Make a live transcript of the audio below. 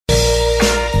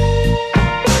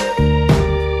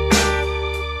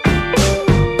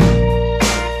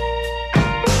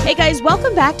guys,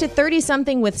 welcome back to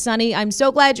 30-something with Sunny. I'm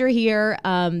so glad you're here.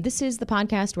 This is the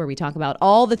podcast where we talk about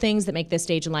all the things that make this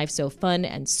stage in life so fun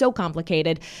and so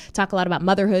complicated. Talk a lot about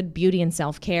motherhood, beauty, and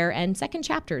self-care, and second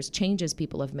chapters, changes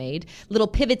people have made, little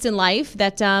pivots in life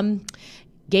that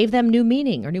gave them new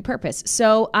meaning or new purpose.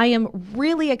 So I am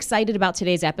really excited about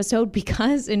today's episode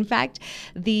because, in fact,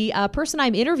 the person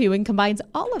I'm interviewing combines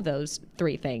all of those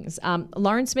three things.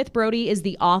 Lauren Smith Brody is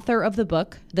the author of the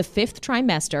book, The Fifth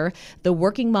Trimester, The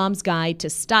Working Mom's Guide to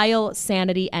Style,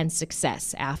 Sanity, and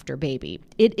Success After Baby.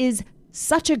 It is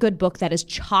such a good book that is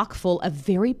chock full of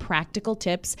very practical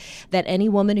tips that any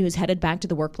woman who's headed back to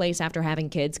the workplace after having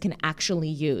kids can actually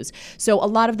use. So a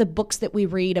lot of the books that we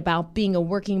read about being a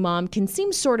working mom can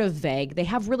seem sort of vague. They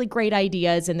have really great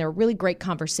ideas and they're really great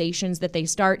conversations that they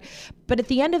start. But at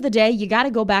the end of the day, you got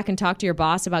to go back and talk to your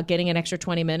boss about getting an extra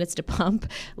 20 minutes to pump.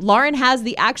 Lauren has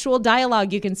the actual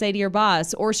dialogue you can say to your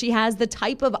boss, or she has the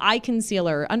type of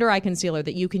under eye concealer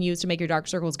that you can use to make your dark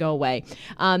circles go away.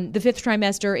 The fifth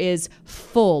trimester is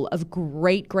full of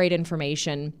great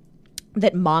information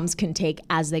that moms can take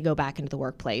as they go back into the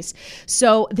workplace.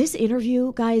 So this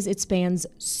interview, guys, it spans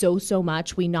so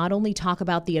much. We not only talk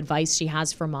about the advice she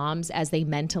has for moms as they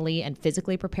mentally and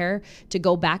physically prepare to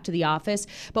go back to the office,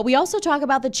 but we also talk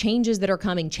about the changes that are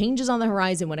coming, changes on the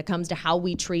horizon when it comes to how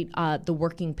we treat the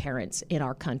working parents in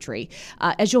our country.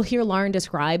 As you'll hear Lauren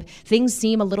describe, things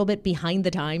seem a little bit behind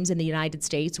the times in the United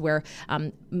States where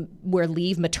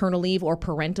maternal leave or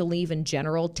parental leave in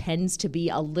general tends to be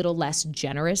a little less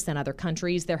generous than other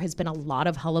countries. There has been a lot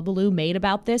of hullabaloo made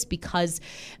about this because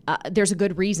there's a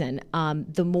good reason.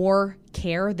 The more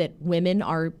care that women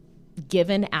are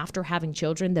given after having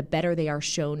children, the better they are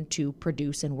shown to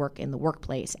produce and work in the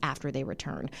workplace after they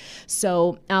return.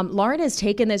 So Lauren has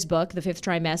taken this book, The Fifth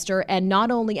Trimester, and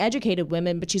not only educated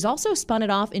women, but she's also spun it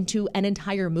off into an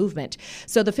entire movement.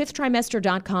 So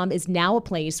thefifftrimester.com is now a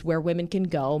place where women can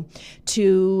go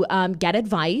to get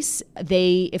advice.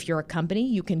 If you're a company,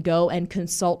 you can go and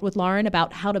consult with Lauren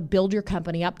about how to build your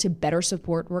company up to better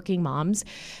support working moms.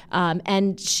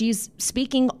 And she's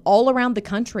speaking all around the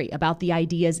country about the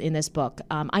ideas in this book.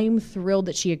 I am thrilled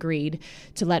that she agreed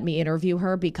to let me interview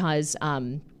her because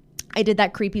I did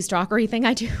that creepy stalkery thing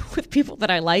I do with people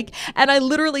that I like, and I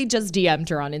literally just DM'd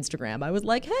her on Instagram. I was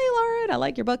like, hey, Lauren, I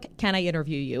like your book. Can I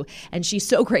interview you? And she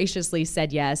so graciously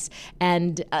said yes.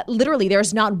 And literally,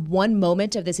 there's not one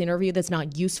moment of this interview that's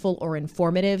not useful or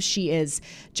informative. She is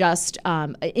just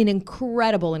an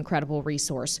incredible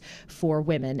resource for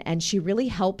women. And she really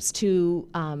helps to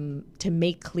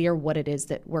make clear what it is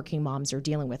that working moms are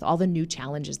dealing with, all the new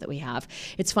challenges that we have.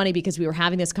 It's funny because we were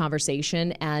having this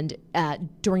conversation, and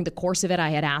during the course of it, I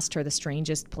had asked her the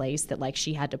strangest place that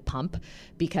she had to pump,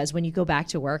 because when you go back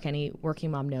to work, any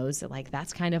working mom knows that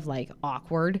that's kind of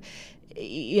awkward.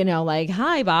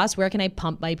 Hi boss, where can I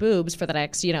pump my boobs for the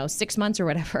next 6 months or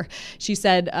whatever? She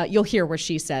said, you'll hear where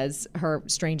she says her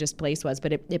strangest place was,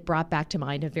 but it brought back to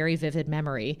mind a very vivid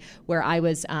memory where I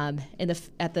was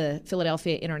at the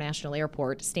Philadelphia International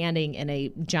Airport, standing in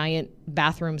a giant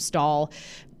bathroom stall,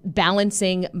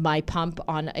 balancing my pump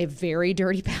on a very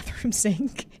dirty bathroom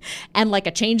sink and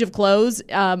a change of clothes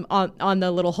on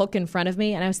the little hook in front of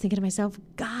me. And I was thinking to myself,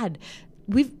 God,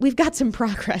 we've got some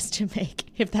progress to make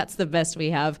if that's the best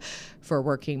we have for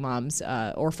working moms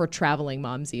or for traveling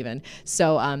moms even.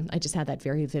 So I just had that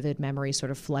very vivid memory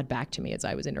sort of flood back to me as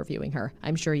I was interviewing her.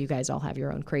 I'm sure you guys all have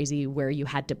your own crazy where you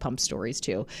had to pump stories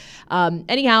too.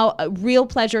 Anyhow, a real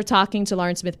pleasure talking to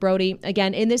Lauren Smith Brody.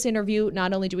 Again, in this interview,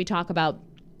 not only do we talk about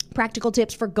practical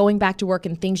tips for going back to work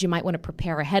and things you might want to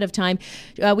prepare ahead of time.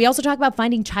 We also talk about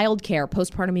finding childcare,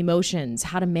 postpartum emotions,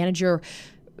 how to manage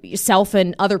yourself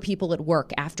and other people at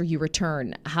work after you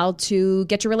return, how to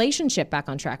get your relationship back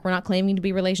on track. We're not claiming to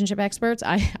be relationship experts.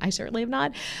 I certainly have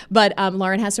not. But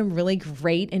Lauren has some really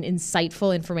great and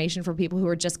insightful information for people who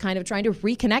are just kind of trying to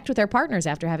reconnect with their partners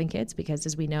after having kids, because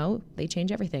as we know, they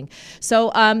change everything.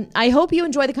 So I hope you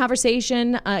enjoy the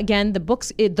conversation. Again, the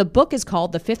book is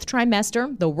called The Fifth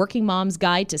Trimester, The Working Mom's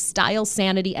Guide to Style,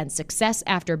 Sanity, and Success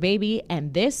After Baby.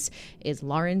 And this is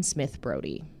Lauren Smith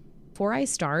Brody. Before I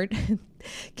start,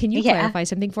 can you clarify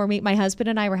something for me? My husband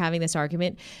and I were having this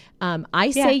argument. I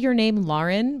say your name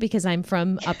Lauren because I'm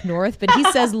from up north, but he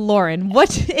says Lauren.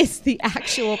 What is the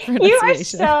actual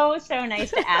pronunciation? You are so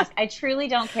nice to ask. I truly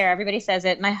don't care. Everybody says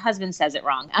it. My husband says it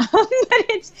wrong,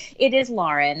 but it is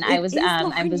Lauren. I was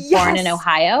born in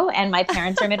Ohio, and my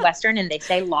parents are Midwestern, and they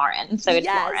say Lauren, so it's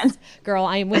Lauren. Girl,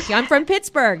 I am with you. I'm from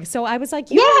Pittsburgh, so I was like,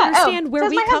 you don't understand where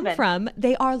we come from.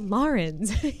 They are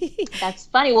Laurens. That's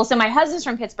funny. Well, so my husband's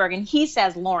from Pittsburgh, and he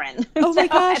says Lauren. Oh my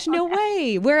gosh, no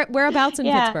way. Whereabouts in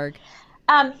Pittsburgh?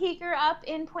 He grew up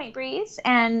in Point Breeze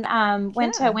and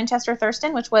went to Winchester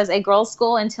Thurston, which was a girls'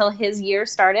 school until his year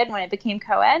started when it became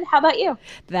co-ed. How about you?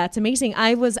 That's amazing.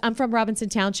 I'm from Robinson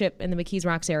Township in the McKees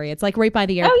Rocks area. It's like right by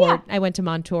the airport. I went to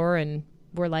Montour and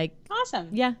we're like, awesome.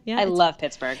 Yeah. I love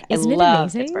Pittsburgh. Isn't I it love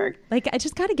amazing? Pittsburgh. Like, I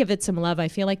just got to give it some love. I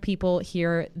feel like people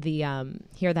hear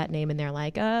that name and they're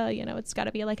like, it's got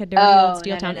to be like a dirty old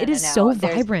steel town. It is so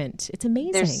vibrant. It's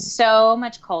amazing. There's so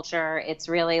much culture. It's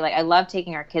really like, I love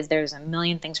taking our kids. There's a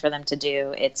million things for them to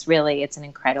do. It's an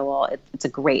incredible, it's a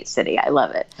great city. I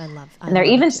love it. And they're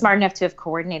even smart enough to have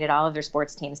coordinated all of their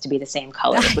sports teams to be the same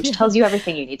color, which tells you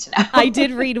everything you need to know. I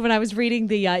did read, when I was reading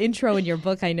the intro in your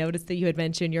book, I noticed that you had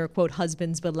mentioned your, quote,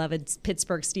 husband's beloved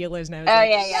Pittsburgh Steelers. And I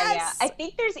was yeah. I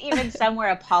think there's even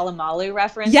somewhere a Palomalu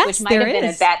reference, which might have been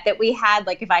a bet that we had,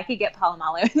 like if I could get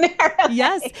Palomalu in there.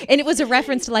 Yes. And it was a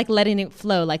reference to like letting it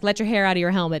flow, like let your hair out of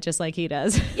your helmet just like he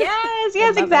does.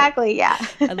 Yes, exactly. Yeah.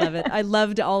 I love it. I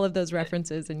loved all of those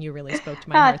references and you really spoke to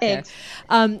my heart there.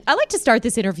 I like to start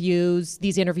these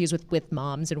interviews with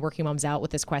moms and working moms out with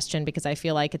this question because I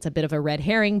feel like it's a bit of a red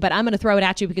herring, but I'm going to throw it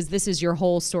at you because this is your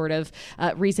whole sort of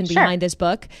reason behind this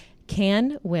book.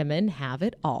 Can women have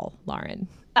it all, Lauren?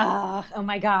 Oh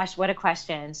my gosh, what a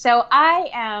question. So I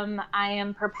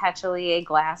am perpetually a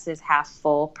glass is half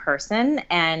full person,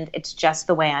 and it's just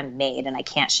the way I'm made and I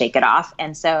can't shake it off.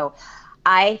 And so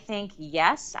I think,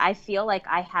 yes, I feel like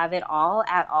I have it all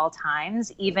at all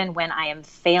times, even when I am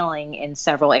failing in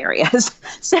several areas.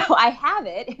 So I have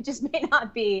it. It just may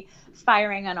not be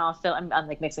firing on all I'm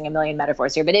like mixing a million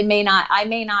metaphors here, but I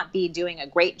may not be doing a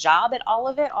great job at all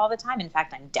of it all the time. In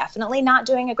fact, I'm definitely not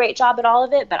doing a great job at all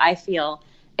of it, but I feel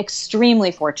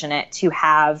extremely fortunate to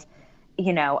have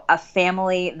a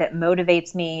family that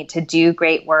motivates me to do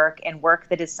great work and work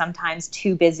that is sometimes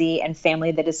too busy and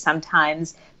family that is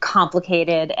sometimes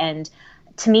complicated. And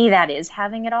to me, that is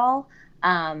having it all.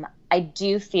 I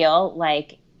do feel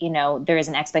like, there is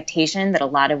an expectation that a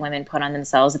lot of women put on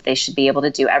themselves that they should be able to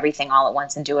do everything all at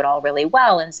once and do it all really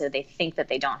well. And so they think that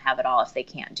they don't have it all if they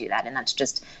can't do that. And that's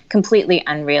just completely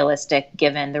unrealistic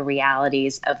given the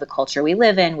realities of the culture we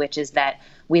live in, which is that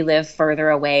we live further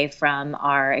away from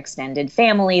our extended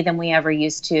family than we ever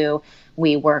used to.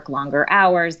 We work longer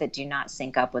hours that do not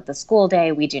sync up with the school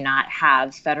day. We do not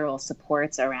have federal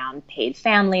supports around paid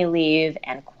family leave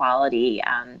and quality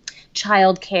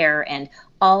childcare and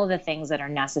all of the things that are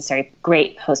necessary.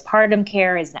 Great postpartum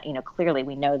care is, clearly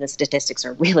we know the statistics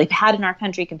are really bad in our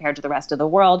country compared to the rest of the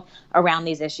world around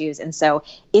these issues. And so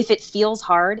if it feels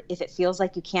hard, if it feels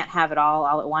like you can't have it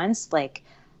all at once,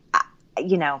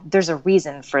 there's a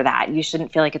reason for that. You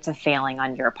shouldn't feel like it's a failing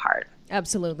on your part.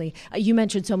 Absolutely. You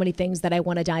mentioned so many things that I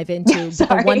want to dive into. But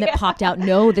the one that popped out,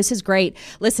 no, this is great.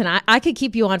 Listen, I could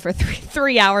keep you on for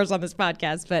three hours on this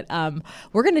podcast, but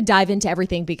we're going to dive into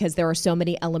everything because there are so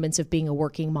many elements of being a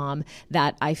working mom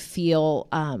that I feel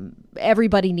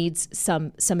everybody needs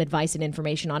some advice and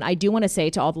information on. I do want to say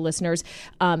to all the listeners,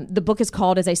 the book is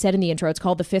called, as I said in the intro, it's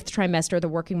called The Fifth Trimester, The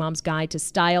Working Mom's Guide to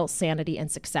Style, Sanity, and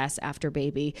Success After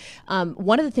Baby.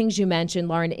 One of the things you mentioned,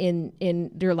 Lauren,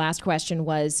 in your last question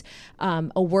was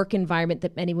a work environment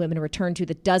that many women return to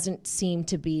that doesn't seem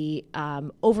to be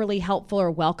overly helpful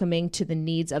or welcoming to the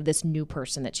needs of this new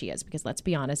person that she is. Because let's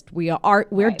be honest,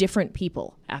 we're different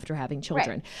people after having children.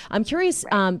 Right. I'm curious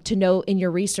to know in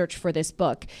your research for this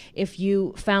book if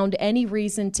you found any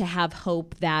reason to have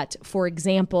hope that, for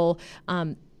example,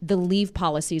 the leave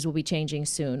policies will be changing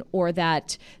soon, or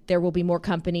that there will be more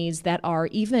companies that are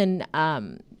even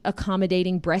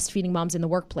accommodating breastfeeding moms in the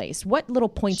workplace. What little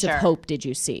points of hope did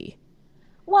you see?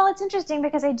 Well, it's interesting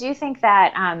because I do think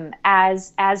that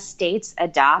as states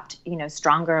adopt,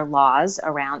 stronger laws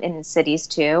around, in cities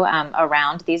too,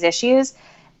 around these issues,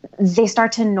 they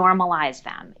start to normalize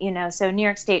them. So New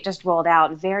York State just rolled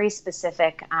out very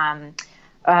specific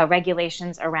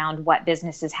regulations around what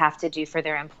businesses have to do for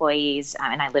their employees,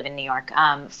 and I live in New York,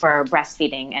 for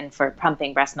breastfeeding and for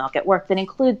pumping breast milk at work, that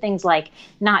include things like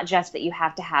not just that you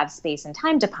have to have space and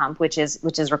time to pump, which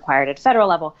is required at federal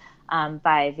level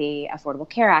by the Affordable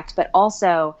Care Act, but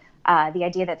also the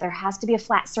idea that there has to be a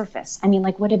flat surface. I mean,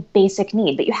 like, what a basic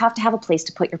need, but you have to have a place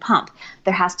to put your pump.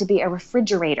 There has to be a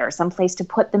refrigerator, some place to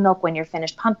put the milk when you're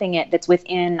finished pumping it that's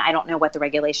within, I don't know what the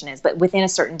regulation is, but within a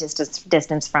certain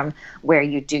distance from where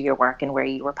you do your work and where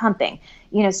you were pumping.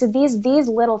 So these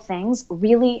little things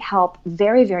really help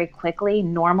very, very quickly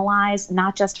normalize,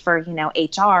 not just for,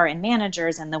 HR and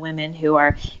managers and the women who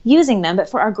are using them, but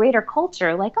for our greater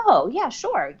culture. Like, oh yeah,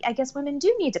 sure, I guess women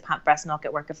do need to pump breast milk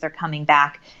at work if they're coming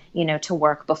back, to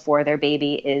work before their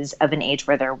baby is of an age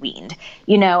where they're weaned.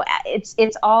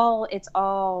 It's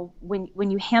all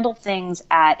when you handle things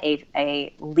at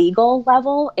a legal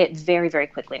level, it very, very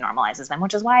quickly normalizes them,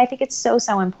 which is why I think it's so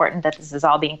important that this is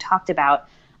all being talked about,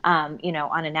 on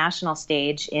a national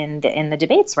stage in the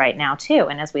debates right now too.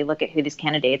 And as we look at who these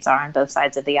candidates are on both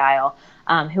sides of the aisle,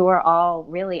 who are all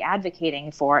really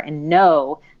advocating for and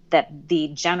know that the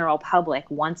general public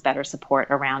wants better support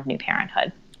around new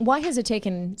parenthood. Why has it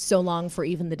taken so long for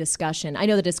even the discussion? I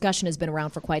know the discussion has been around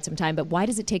for quite some time, but why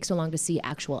does it take so long to see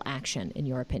actual action, in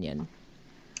your opinion?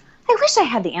 I wish I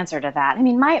had the answer to that. I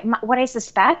mean, my what I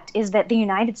suspect is that the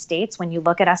United States, when you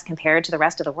look at us compared to the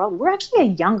rest of the world, we're actually a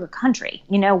younger country.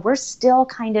 We're still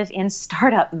kind of in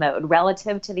startup mode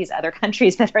relative to these other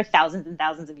countries that are thousands and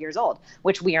thousands of years old,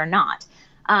 which we are not.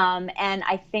 And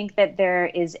I think that there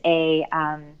is a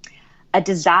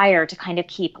desire to kind of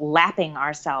keep lapping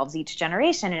ourselves each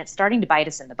generation, and it's starting to bite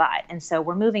us in the butt. And so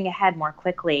we're moving ahead more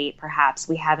quickly. Perhaps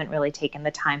we haven't really taken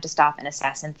the time to stop and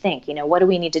assess and think, what do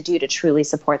we need to do to truly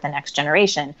support the next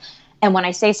generation? And when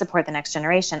I say support the next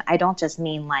generation, I don't just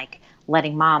mean like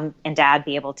letting mom and dad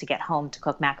be able to get home to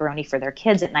cook macaroni for their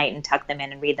kids at night and tuck them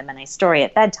in and read them a nice story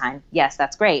at bedtime. Yes,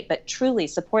 that's great, but truly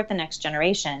support the next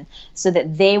generation so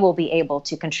that they will be able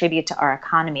to contribute to our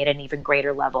economy at an even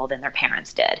greater level than their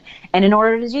parents did. And in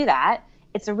order to do that,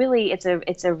 it's a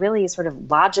really sort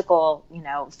of logical,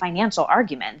 financial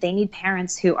argument. They need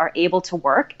parents who are able to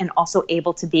work and also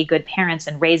able to be good parents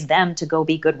and raise them to go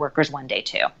be good workers one day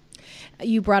too.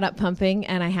 You brought up pumping,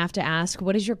 and I have to ask,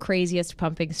 what is your craziest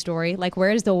pumping story? Like, where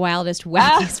is the wildest,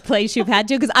 wackiest place you've had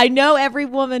to? Because I know every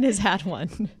woman has had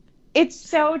one. It's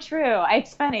so true.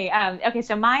 It's funny. Okay,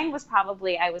 so mine was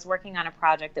probably, I was working on a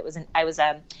project that was, I was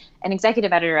an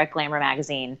executive editor at Glamour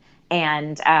magazine.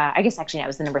 And I guess actually I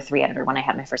was the number 3 editor when I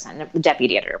had my first son, the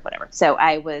deputy editor, whatever. So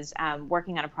I was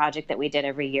working on a project that we did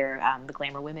every year, the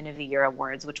Glamour Women of the Year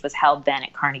Awards, which was held then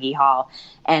at Carnegie Hall.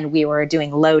 And we were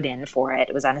doing load-in for it.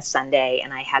 It was on a Sunday,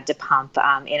 and I had to pump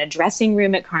in a dressing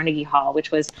room at Carnegie Hall,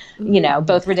 which was,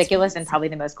 both ridiculous and probably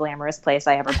the most glamorous place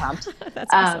I ever pumped.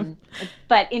 That's awesome.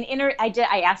 But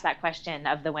I asked that question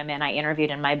of the women I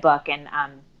interviewed in my book, and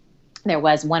there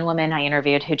was one woman I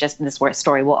interviewed who this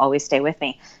story will always stay with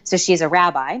me. So she's a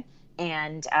rabbi,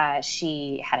 and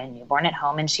she had a newborn at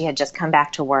home, and she had just come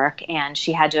back to work, and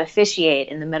she had to officiate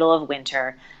in the middle of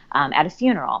winter at a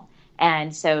funeral.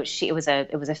 And so it was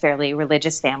a fairly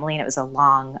religious family, and it was a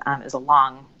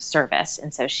long service.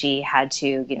 And so she had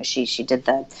to, she did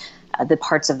the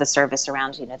parts of the service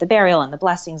around, the burial and the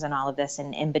blessings and all of this.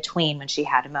 And in between, when she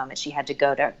had a moment, she had to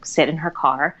go to sit in her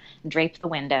car and drape the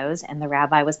windows, and the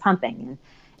rabbi was pumping. And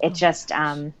it just,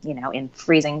 in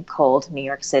freezing cold New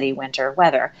York City winter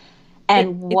weather.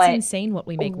 And it's insane what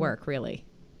we make work, really.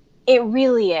 It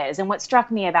really is. And what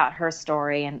struck me about her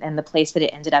story and the place that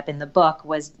it ended up in the book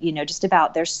was, just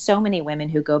about there's so many women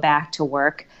who go back to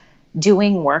work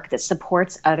doing work that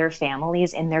supports other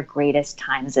families in their greatest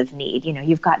times of need.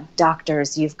 You've got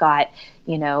doctors, you've got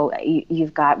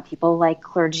people like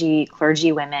clergy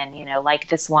women, like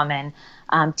this woman,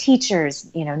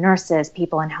 teachers, nurses,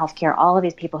 people in healthcare, all of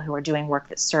these people who are doing work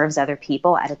that serves other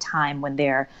people at a time when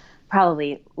they're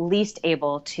probably least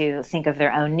able to think of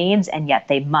their own needs, and yet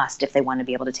they must if they want to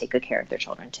be able to take good care of their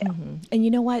children too. Mm-hmm. And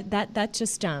you know what? That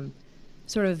just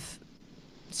sort of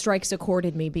strikes a chord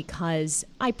in me, because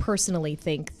I personally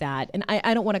think that, and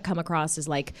I don't want to come across as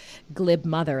like glib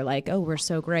mother, like, oh, we're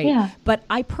so great. Yeah. But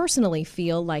I personally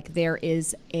feel like there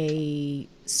is a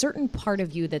certain part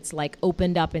of you that's like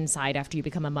opened up inside after you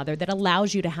become a mother that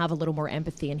allows you to have a little more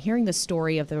empathy. And hearing the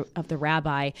story of the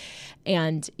rabbi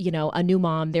and, a new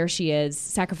mom, there she is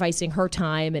sacrificing her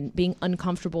time and being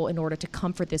uncomfortable in order to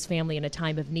comfort this family in a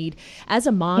time of need. As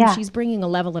a mom, she's bringing a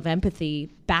level of empathy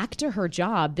back to her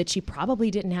job that she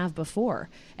probably didn't have before.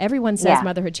 Everyone says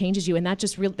motherhood changes you. And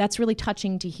that's really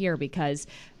touching to hear, because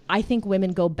I think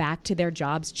women go back to their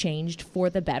jobs changed for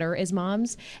the better as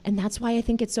moms. And that's why I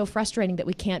think it's so frustrating that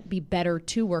we can't be better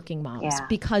to working moms,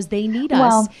 because they need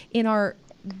us in our,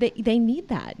 they need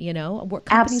that, companies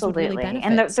absolutely. Would really benefit.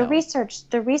 And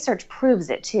the research proves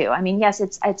it too. I mean, yes,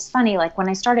 it's funny. Like when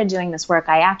I started doing this work,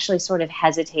 I actually sort of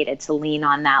hesitated to lean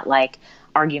on that, like,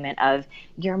 argument of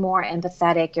you're more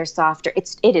empathetic, you're softer.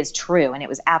 It is true. And it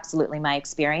was absolutely my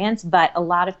experience. But a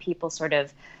lot of people sort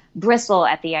of bristle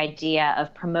at the idea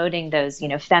of promoting those,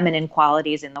 feminine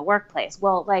qualities in the workplace.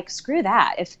 Well, like, screw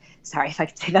that. If Sorry if I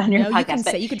could say that on your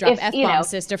podcast. You can drop F-bombs,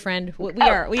 sister friend. We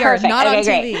are perfect. not on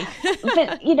TV.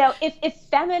 But if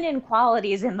feminine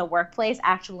qualities in the workplace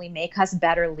actually make us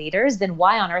better leaders, then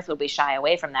why on earth would we shy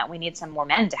away from that? We need some more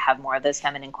men to have more of those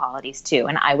feminine qualities too.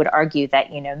 And I would argue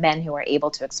that, men who are able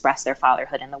to express their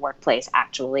fatherhood in the workplace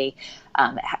actually,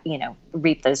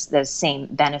 reap those same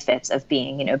benefits of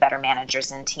being, better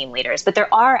managers and team leaders. But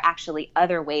there are actually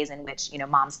other ways in which,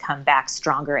 moms come back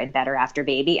stronger and better after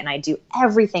baby. And I do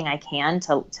everything I can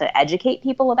to educate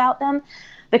people about them,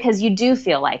 because you do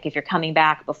feel like if you're coming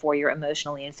back before you're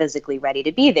emotionally and physically ready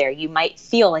to be there, you might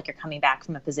feel like you're coming back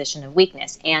from a position of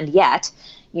weakness. And yet,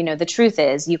 the truth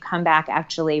is you come back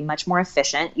actually much more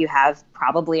efficient. You have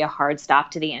probably a hard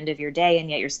stop to the end of your day, and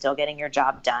yet you're still getting your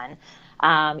job done.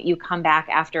 You come back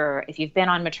after, if you've been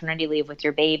on maternity leave with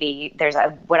your baby,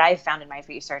 what I've found in my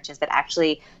research is that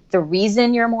actually the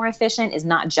reason you're more efficient is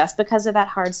not just because of that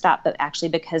hard stop, but actually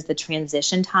because the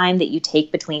transition time that you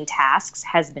take between tasks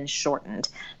has been shortened,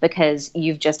 because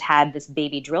you've just had this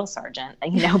baby drill sergeant,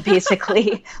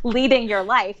 basically leading your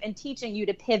life and teaching you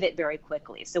to pivot very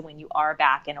quickly. So when you are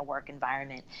back in a work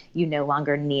environment, you no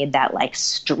longer need that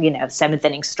seventh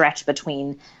inning stretch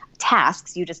between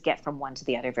tasks. You just get from one to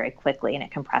the other very quickly, and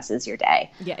it compresses your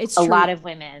day. Yeah, it's a true. lot of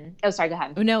women. Oh, sorry, go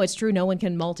ahead. No, it's true. No one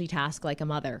can multitask like a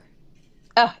mother.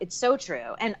 Oh, it's so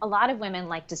true. And a lot of women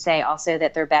like to say also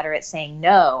that they're better at saying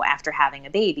no after having a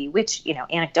baby, which,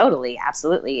 anecdotally,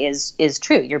 absolutely is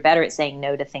true. You're better at saying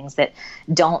no to things that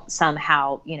don't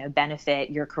somehow, benefit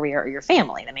your career or your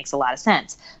family. That makes a lot of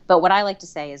sense. But what I like to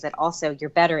say is that also you're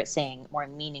better at saying more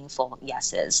meaningful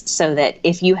yeses, so that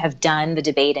if you have done the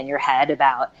debate in your head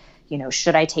about,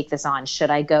 should I take this on? Should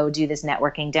I go do this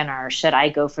networking dinner? Should I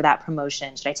go for that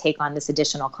promotion? Should I take on this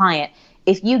additional client?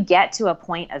 If you get to a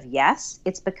point of yes,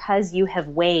 it's because you have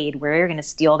weighed where you're going to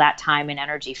steal that time and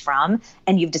energy from,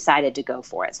 and you've decided to go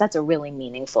for it. So that's a really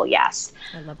meaningful yes.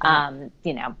 I love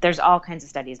that. There's all kinds of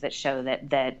studies that show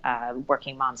that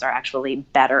working moms are actually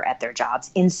better at their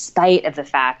jobs, in spite of the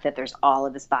fact that there's all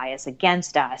of this bias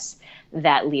against us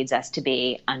that leads us to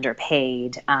be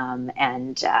underpaid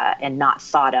and not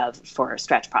thought of for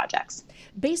stretch projects.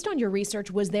 Based on your research,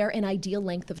 was there an ideal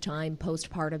length of time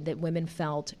postpartum that women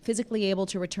felt physically able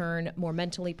to return, more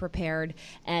mentally prepared?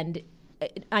 And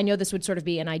I know this would sort of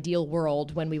be an ideal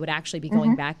world when we would actually be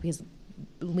going back, because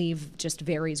leave just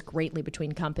varies greatly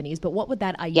between companies. But what would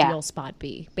that ideal spot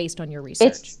be based on your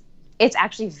research? It's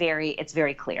actually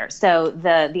very clear. So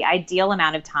the ideal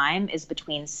amount of time is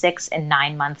between 6 and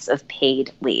 9 months of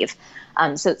paid leave.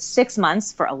 So 6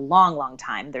 months for a long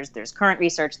time. There's current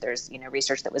research. There's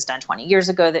research that was done 20 years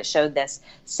ago that showed this.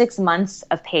 6 months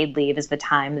of paid leave is the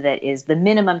time that is the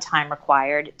minimum time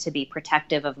required to be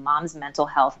protective of mom's mental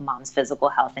health, mom's physical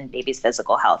health, and baby's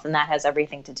physical health. And that has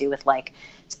everything to do with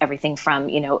it's everything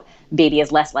from baby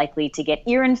is less likely to get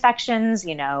ear infections.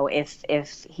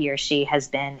 If he or she has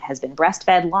been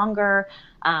breastfed longer.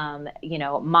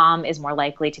 Mom is more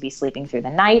likely to be sleeping through the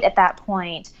night at that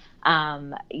point.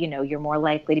 You're more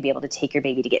likely to be able to take your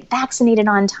baby to get vaccinated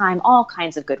on time, all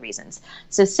kinds of good reasons.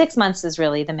 So 6 months is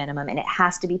really the minimum, and it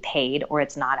has to be paid or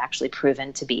it's not actually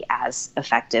proven to be as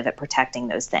effective at protecting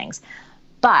those things.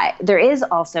 But there is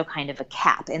also kind of a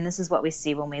cap, and this is what we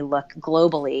see when we look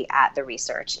globally at the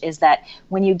research, is that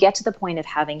when you get to the point of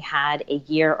having had a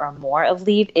year or more of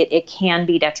leave, it can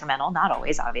be detrimental, not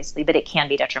always, obviously, but it can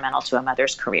be detrimental to a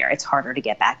mother's career. It's harder to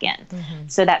get back in.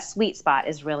 So that sweet spot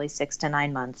is really 6 to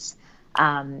 9 months.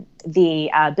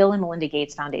 The Bill and Melinda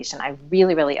Gates Foundation, I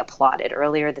really applauded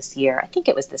earlier this year. I think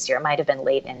it was this year, it might have been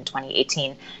late in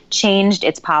 2018, changed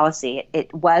its policy.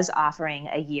 It was offering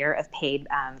a year of paid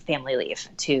family leave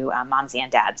to moms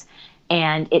and dads.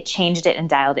 And it changed it and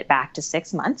dialed it back to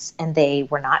 6 months. And they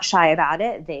were not shy about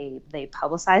it. They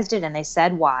publicized it and they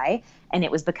said why. And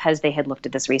it was because they had looked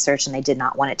at this research and they did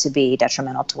not want it to be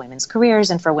detrimental to women's careers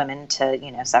and for women to,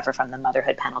 suffer from the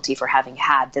motherhood penalty for having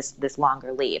had this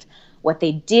longer leave. What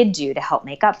they did do to help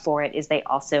make up for it is they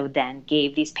also then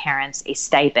gave these parents a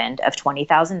stipend of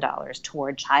 $20,000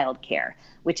 toward childcare,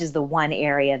 which is the one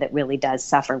area that really does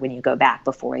suffer when you go back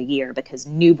before a year, because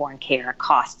newborn care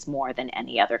costs more than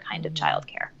any other kind of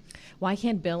childcare. Why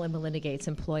can't Bill and Melinda Gates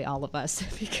employ all of us?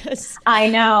 Because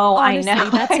honestly,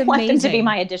 that's amazing. I want them to be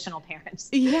my additional parents.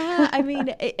 Yeah,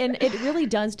 and it really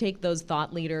does take those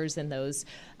thought leaders and those,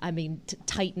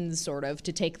 titans sort of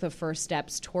to take the first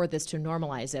steps toward this to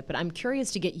normalize it. But I'm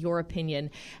curious to get your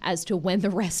opinion as to when the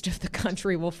rest of the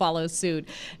country will follow suit,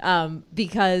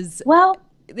 because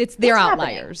they're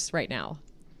outliers right now.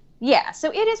 Yeah,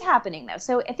 so it is happening though.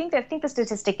 So I think the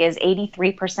statistic is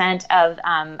 83%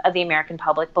 of the American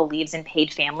public believes in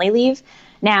paid family leave.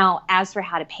 Now, as for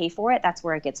how to pay for it, that's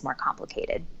where it gets more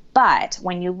complicated. But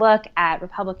when you look at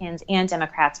Republicans and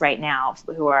Democrats right now,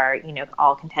 who are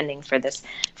all contending for the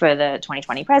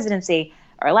 2020 presidency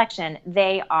or election,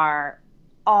 they are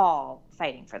all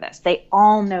fighting for this. They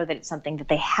all know that it's something that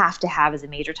they have to have as a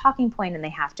major talking point, and they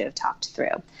have to have talked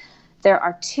through. There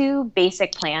are two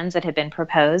basic plans that have been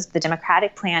proposed. The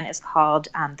Democratic plan is called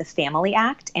the Family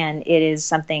Act, and it is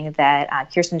something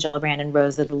that Kirsten Gillibrand and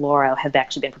Rosa DeLauro have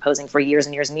actually been proposing for years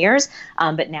and years and years,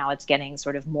 but now it's getting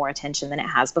sort of more attention than it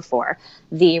has before.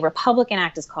 The Republican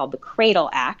Act is called the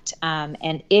Cradle Act,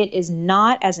 and it is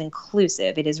not as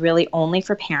inclusive. It is really only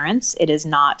for parents. It is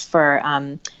not for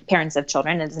parents of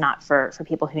children. It is not for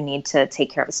people who need to take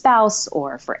care of a spouse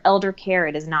or for elder care.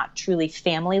 It is not truly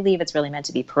family leave. It's really meant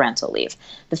to be parental leave.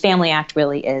 The Family Act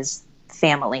really is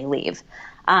family leave.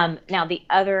 Now, the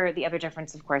other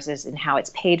difference, of course, is in how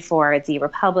it's paid for. The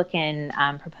Republican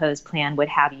proposed plan would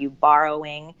have you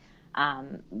borrowing,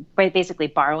 basically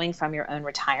borrowing from your own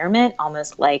retirement,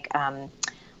 almost like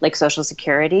Social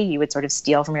Security. You would sort of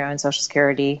steal from your own Social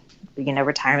Security,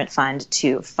 retirement fund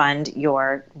to fund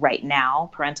your right now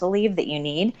parental leave that you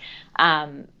need,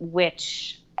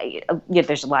 which.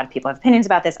 There's a lot of people have opinions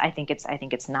about this. I think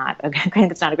it's not a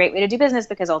great way to do business,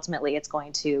 because ultimately it's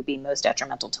going to be most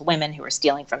detrimental to women who are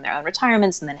stealing from their own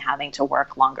retirements and then having to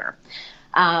work longer.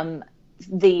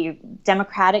 The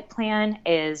Democratic plan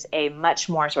is a much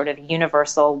more sort of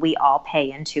universal, we all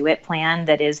pay into it plan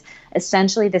that is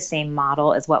essentially the same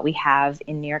model as what we have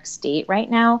in New York State right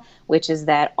now, which is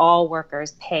that all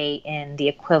workers pay in the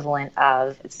equivalent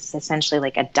of essentially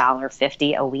like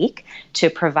 $1.50 a week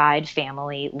to provide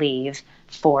family leave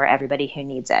for everybody who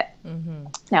needs it. Mm-hmm.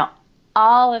 Now,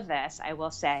 all of this, I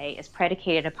will say, is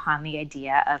predicated upon the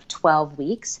idea of 12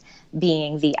 weeks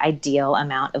being the ideal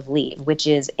amount of leave, which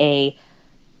is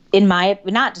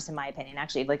not just in my opinion,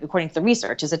 actually, like according to the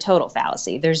research, is a total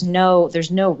fallacy. There's no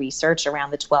research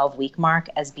around the 12-week mark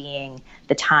as being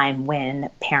the time when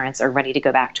parents are ready to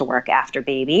go back to work after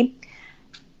baby.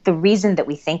 The reason that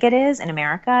we think it is in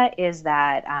America is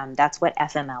that that's what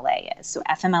FMLA is. So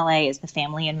FMLA is the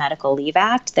Family and Medical Leave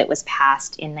Act that was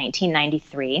passed in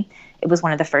 1993. It was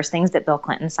one of the first things that Bill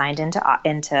Clinton signed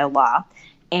into law.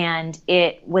 And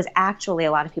it was actually,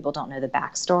 a lot of people don't know the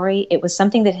backstory. It was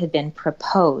something that had been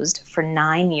proposed for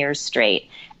 9 years straight.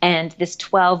 And this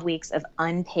 12 weeks of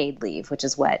unpaid leave, which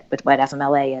is what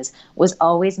FMLA is, was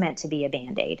always meant to be a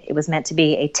Band-Aid. It was meant to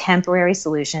be a temporary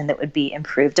solution that would be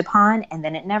improved upon, and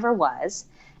then it never was.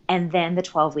 And then the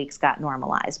 12 weeks got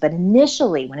normalized. But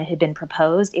initially, when it had been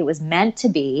proposed, it was meant to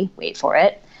be, wait for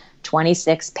it,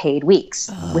 26 paid weeks,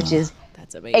 which is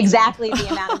exactly the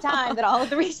amount of time that all of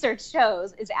the research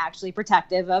shows is actually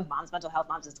protective of mom's mental health,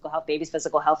 mom's physical health, baby's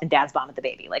physical health, and dad's bond with the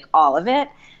baby, like all of it.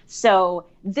 So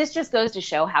this just goes to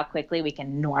show how quickly we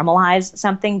can normalize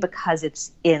something because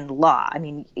it's in law. I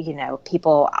mean,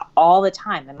 people all the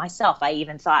time, and myself, I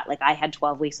even thought, like, I had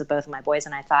 12 weeks with both of my boys,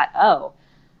 and I thought, oh,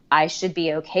 I should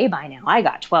be okay by now. I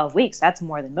got 12 weeks. That's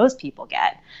more than most people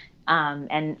get.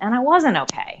 And I wasn't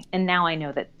okay. And now I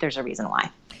know that there's a reason why.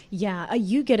 Yeah,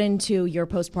 you get into your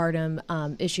postpartum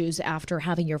issues after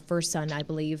having your first son, I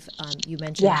believe. You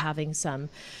mentioned having some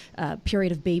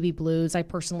period of baby blues. I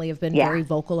personally have been very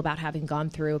vocal about having gone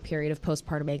through a period of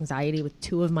postpartum anxiety with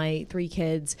 2 of my 3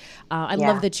 kids. I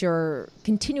love that you're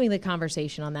continuing the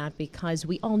conversation on that, because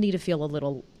we all need to feel a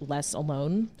little less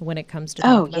alone when it comes to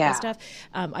talking about this stuff.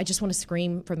 I just want to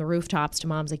scream from the rooftops to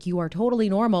moms, like, you are totally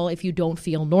normal if you don't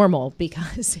feel normal,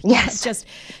 because it's just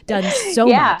done so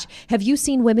much. Have you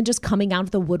seen women just coming out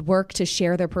of the woodwork to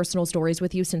share their personal stories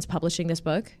with you since publishing this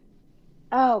book?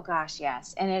 Oh gosh,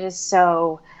 yes. And it is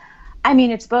so, I mean,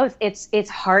 it's both, it's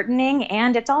heartening,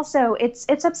 and it's also, it's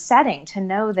upsetting to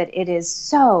know that it is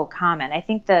so common. I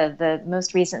think the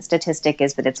most recent statistic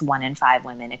is that it's 1 in 5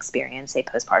 women experience a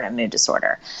postpartum mood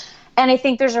disorder. And I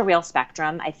think there's a real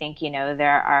spectrum. I think,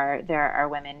 there are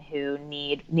women who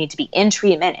need to be in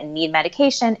treatment and need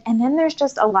medication. And then there's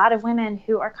just a lot of women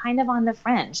who are kind of on the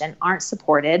fringe and aren't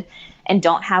supported and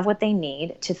don't have what they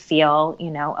need to feel,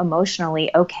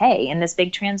 emotionally okay in this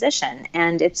big transition.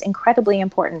 And it's incredibly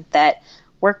important that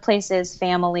workplaces,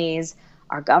 families,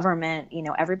 our government,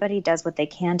 everybody does what they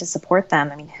can to support them.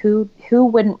 I mean, who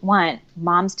wouldn't want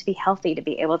moms to be healthy, to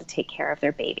be able to take care of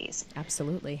their babies.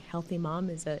 Absolutely. Healthy mom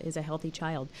is a healthy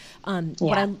child.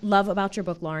 What I love about your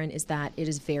book, Lauren, is that it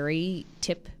is very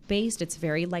tip based. It's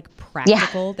very like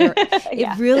practical. Yeah.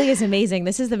 It really is amazing.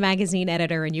 This is the magazine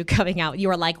editor and you coming out. You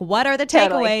are like, what are the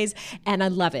takeaways? Totally. And I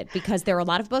love it because there are a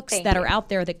lot of books that are out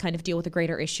there that kind of deal with a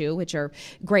greater issue, which are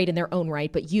great in their own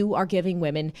right. But you are giving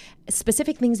women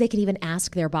specific things they can even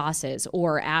ask their bosses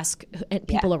or ask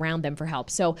people around them for help.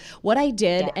 So what I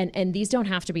did, and these don't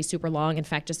have to be super long. In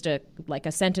fact, just a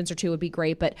sentence or two would be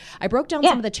great. But I broke down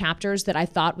some of the chapters that I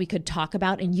thought we could talk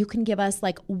about, and you can give us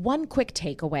like one quick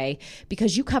takeaway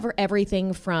because you cover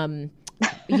everything from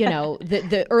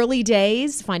the early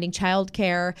days, finding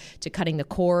childcare, to cutting the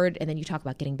cord, and then you talk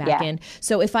about getting back in.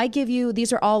 So if I give you,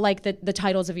 these are all like the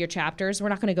titles of your chapters. We're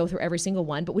not going to go through every single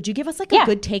one, but would you give us like a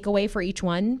good takeaway for each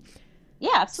one?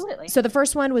 Yeah, absolutely. So the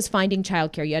first one was finding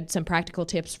childcare. You had some practical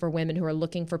tips for women who are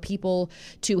looking for people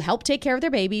to help take care of their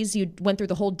babies. You went through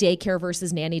the whole daycare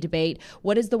versus nanny debate.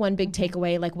 What is the one big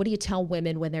takeaway? Like, what do you tell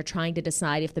women when they're trying to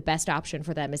decide if the best option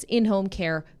for them is in-home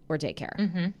care or daycare?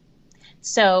 Mm-hmm.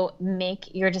 So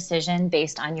make your decision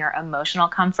based on your emotional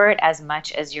comfort as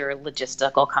much as your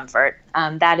logistical comfort.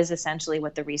 That is essentially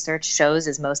what the research shows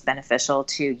is most beneficial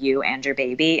to you and your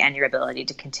baby and your ability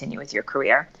to continue with your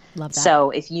career. Love that.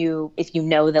 So if you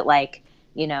know that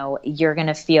you're going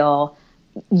to feel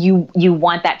you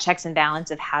want that checks and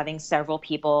balance of having several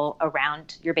people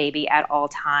around your baby at all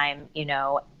time,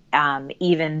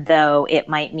 even though it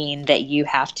might mean that you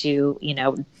have to,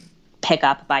 pick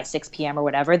up by 6 p.m. or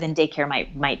whatever, then daycare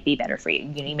might be better for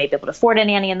you. You may be able to afford a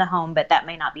nanny in the home, but that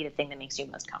may not be the thing that makes you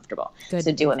most comfortable. Good.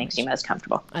 So do what makes you most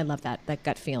comfortable. I love that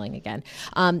gut feeling again.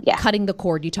 Cutting the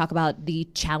cord, you talk about the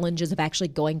challenges of actually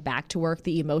going back to work,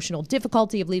 the emotional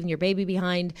difficulty of leaving your baby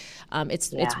behind.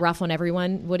 It's rough on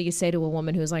everyone. What do you say to a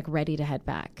woman who's like ready to head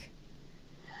back?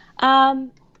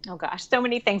 Oh gosh, so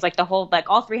many things, like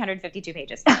all 352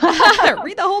 pages.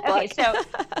 Read the whole book. Okay, so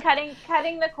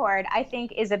cutting the cord, I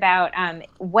think, is about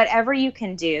whatever you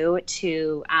can do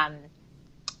to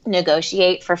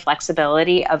negotiate for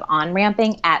flexibility of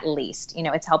on-ramping at least.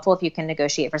 It's helpful if you can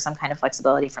negotiate for some kind of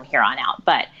flexibility from here on out.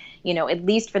 But, at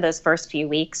least for those first few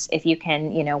weeks, if you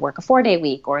can, work a 4-day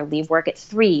week or leave work at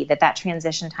 3, that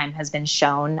transition time has been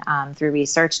shown through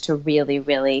research to really,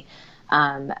 really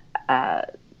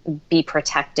be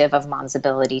protective of mom's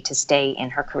ability to stay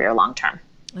in her career long term.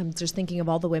 I'm just thinking of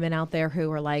all the women out there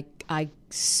who are like, I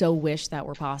so wish that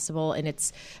were possible. And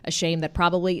it's a shame that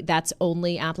probably that's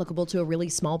only applicable to a really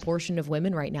small portion of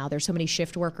women right now. There's so many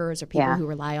shift workers or people who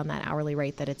rely on that hourly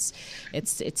rate that it's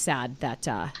sad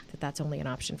that that's only an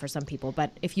option for some people.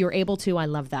 But if you're able to, I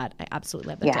love that. I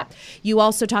absolutely love that tip. You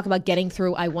also talk about getting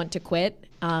through I want to quit.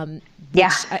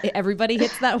 Everybody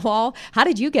hits that wall. How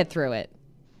did you get through it?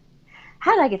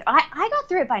 How did I get? I got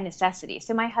through it by necessity.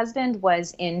 So my husband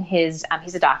was in his,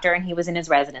 he's a doctor, and he was in his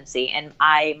residency, and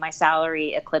my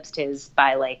salary eclipsed his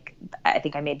by I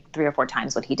think I made 3 or 4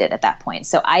 times what he did at that point.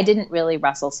 So I didn't really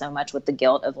wrestle so much with the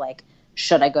guilt of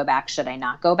should I go back? Should I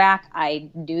not go back? I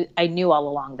knew all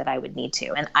along that I would need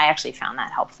to, and I actually found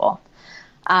that helpful.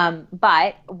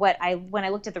 But when I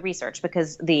looked at the research,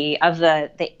 because the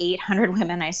 800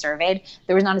 women I surveyed,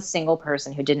 there was not a single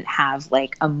person who didn't have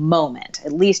a moment,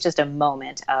 at least just a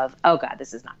moment of, oh God,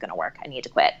 this is not going to work. I need to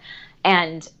quit.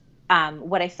 And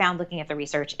what I found looking at the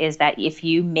research is that if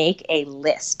you make a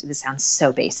list, this sounds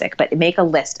so basic, but make a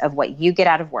list of what you get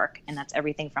out of work, and that's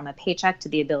everything from a paycheck to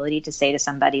the ability to say to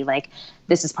somebody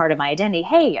this is part of my identity.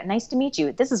 Hey, nice to meet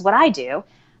you. This is what I do.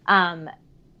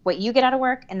 What you get out of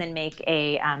work, and then make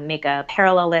a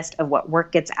parallel list of what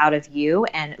work gets out of you,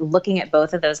 and looking at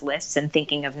both of those lists and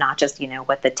thinking of not just,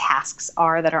 what the tasks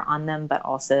are that are on them, but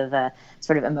also the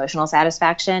sort of emotional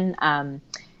satisfaction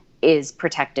is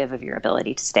protective of your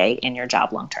ability to stay in your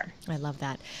job long term. I love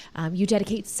that. You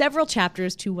dedicate several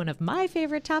chapters to one of my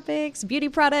favorite topics, beauty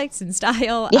products and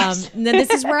style. Yes. And then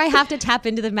this is where I have to tap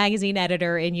into the magazine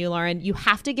editor in you, Lauren. You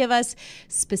have to give us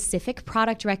specific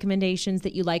product recommendations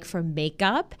that you like for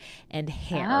makeup and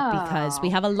hair, because we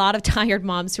have a lot of tired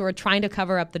moms who are trying to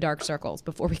cover up the dark circles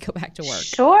before we go back to work.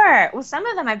 Sure. Well, some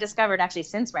of them I've discovered actually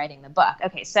since writing the book.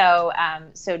 Okay, so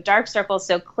dark circles.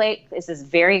 So clay, this is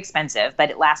very expensive,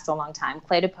 but it lasts a long time.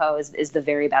 Clé de Peau is the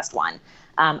very best one.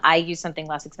 I use something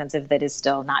less expensive that is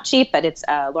still not cheap, but it's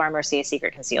Laura Mercier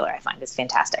Secret Concealer. I find it's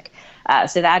fantastic.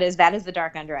 So that is the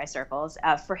dark under eye circles.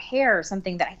 For hair,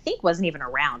 something that I think wasn't even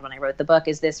around when I wrote the book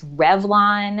is this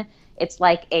Revlon. It's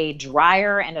like a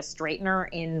dryer and a straightener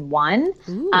in one.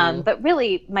 But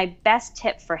really, my best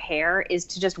tip for hair is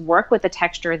to just work with the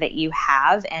texture that you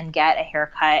have and get a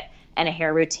haircut and a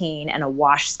hair routine and a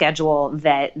wash schedule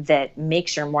that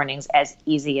makes your mornings as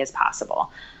easy as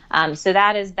possible. So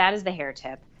that is the hair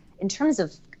tip. In terms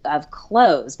of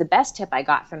clothes, the best tip I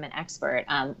got from an expert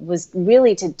was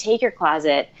really to take your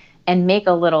closet and make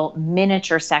a little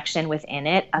miniature section within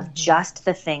it of just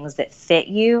the things that fit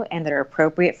you and that are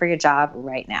appropriate for your job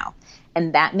right now.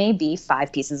 And that may be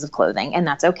 5 pieces of clothing, and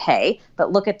that's okay.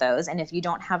 But look at those. And if you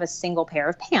don't have a single pair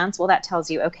of pants, well, that tells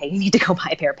you, okay, you need to go buy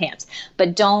a pair of pants.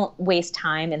 But don't waste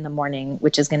time in the morning,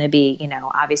 which is going to be,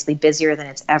 obviously busier than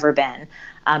it's ever been.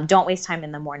 Don't waste time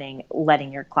in the morning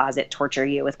letting your closet torture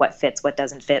you with what fits, what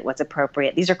doesn't fit, what's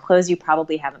appropriate. These are clothes you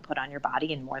probably haven't put on your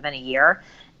body in more than a year.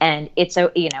 And it's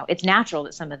natural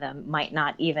that some of them might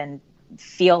not even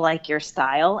feel like your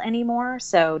style anymore.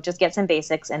 So just get some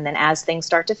basics. And then as things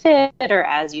start to fit, or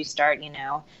as you start,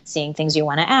 seeing things you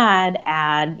want to add,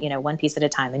 one piece at a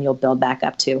time, and you'll build back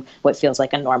up to what feels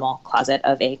like a normal closet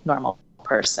of a normal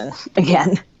person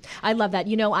again. I love that.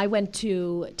 I went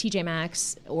to TJ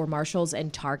Maxx or Marshall's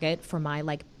and Target for my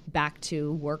back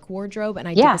to work wardrobe, and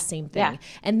I did the same thing. Yeah.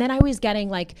 And then I was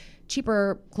getting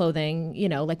cheaper clothing,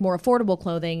 more affordable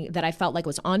clothing that I felt like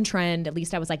was on trend. At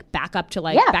least I was back up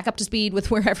to speed with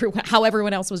how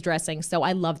everyone else was dressing. So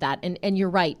I love that. And you're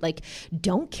right.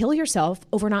 Don't kill yourself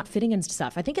over not fitting into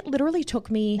stuff. I think it literally took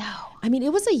me,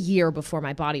 it was a year before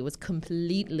my body was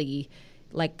completely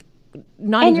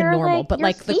not and even normal, but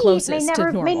the closest to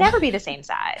normal. May never be the same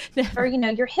size. Or,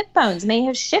 your hip bones may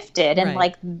have shifted and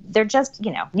they're just,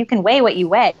 you can weigh what you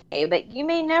weigh, but you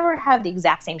may never have the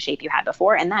exact same shape you had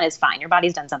before. And that is fine. Your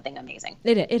body's done something amazing.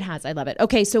 It has. I love it.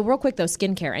 Okay. So real quick though,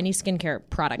 skincare, any skincare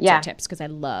products or tips? Cause I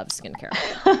love skincare.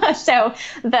 So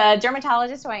the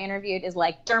dermatologist who I interviewed is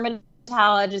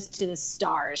dermatologist to the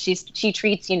stars. She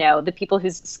treats, the people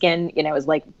whose skin, is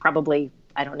probably,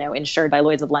 I don't know, insured by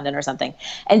Lloyd's of London or something.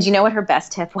 And you know what her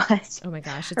best tip was? Oh my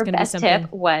gosh, it's going to be something. Her best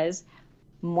tip was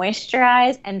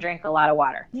moisturize and drink a lot of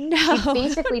water. No. She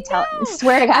basically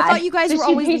swear to God. I thought you guys were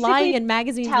always lying in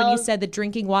magazines when you said that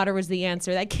drinking water was the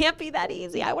answer. That can't be that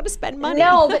easy. I want to spend money.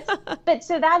 No, but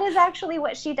so that is actually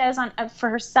what she does for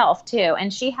herself too.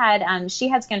 And she had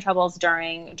skin troubles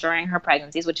during her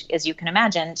pregnancies, which, as you can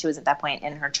imagine, she was at that point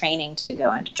in her training to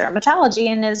go into dermatology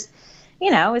and is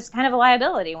it's kind of a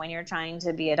liability when you're trying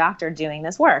to be a doctor doing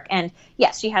this work. And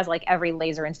yes, she has every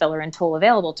laser and filler and tool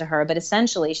available to her. But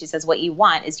essentially, she says what you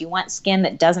want skin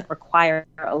that doesn't require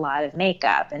a lot of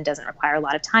makeup and doesn't require a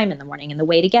lot of time in the morning. And the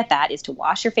way to get that is to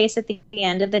wash your face at the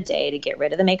end of the day to get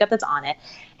rid of the makeup that's on it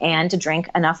and to drink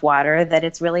enough water that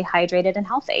it's really hydrated and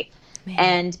healthy. Man.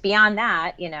 And beyond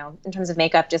that, in terms of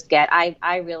makeup,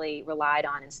 I really relied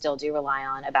on and still do rely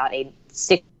on about a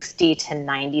 60 to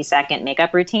 90 second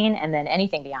makeup routine. And then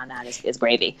anything beyond that is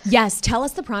gravy. Yes. Tell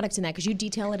us the products in that because you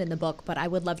detail it in the book, but I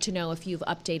would love to know if you've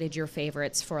updated your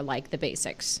favorites for the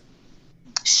basics.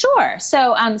 Sure.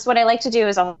 So, so what I like to do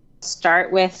is I'll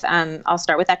start with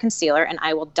that concealer and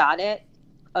I will dot it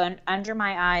under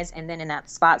my eyes and then in that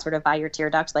spot sort of by your tear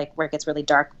duct, where it gets really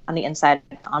dark on the inside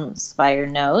by your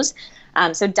nose.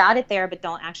 So dot it there, but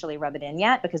don't actually rub it in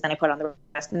yet because then I put on the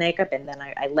rest of the makeup and then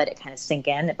I let it kind of sink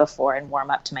in before and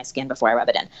warm up to my skin before I rub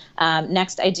it in.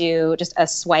 Next, I do just a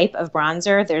swipe of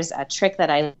bronzer. There's a trick that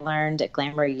I learned at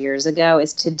Glamour years ago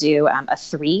is to do a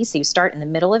 3. So you start in the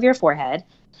middle of your forehead.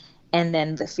 And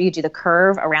then you do the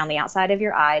curve around the outside of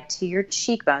your eye to your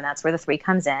cheekbone. That's where the 3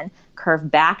 comes in. Curve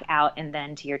back out and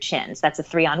then to your chin. So that's a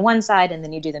 3 on one side, and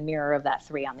then you do the mirror of that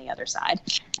 3 on the other side.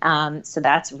 So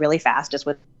that's really fast, just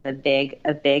with a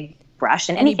big brush.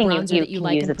 And anything you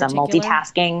can use that's a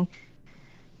multitasking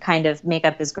kind of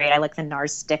makeup is great. I like the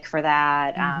NARS stick for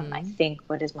that. I think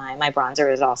what is my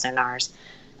bronzer is also NARS.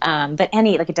 But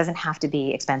it doesn't have to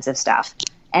be expensive stuff.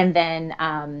 And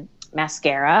then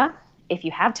mascara. If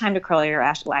you have time to curl your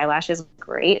eyelashes,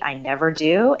 great. I never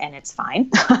do, and it's fine.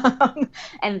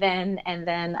 and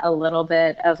then a little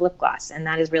bit of lip gloss, and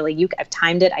that is really I've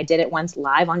timed it. I did it once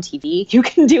live on TV. You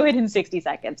can do it in 60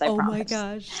 seconds. I promise. Oh my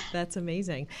gosh, that's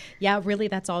amazing. Yeah, really,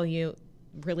 that's all you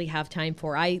really have time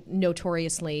for. I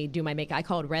notoriously do my makeup. I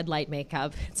call it red light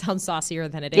makeup. It sounds saucier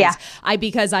than it is. Yeah.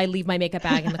 Because I leave my makeup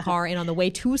bag in the car, and on the way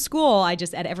to school, I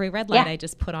just at every red light, I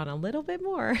just put on a little bit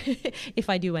more if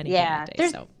I do anything that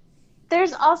day.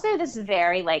 There's also this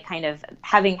very kind of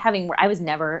having where I was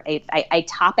never I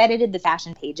top edited the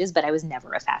fashion pages, but I was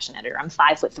never a fashion editor. I'm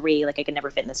 5'3", I could never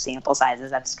fit in the sample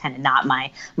sizes. That's kind of not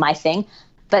my thing.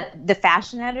 But the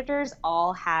fashion editors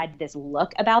all had this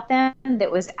look about them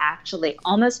that was actually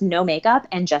almost no makeup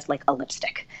and just like a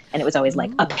lipstick. And it was always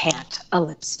like a pant, a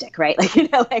lipstick, right?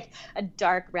 Like, like a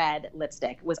dark red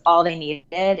lipstick was all they needed.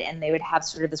 And they would have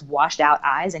sort of this washed out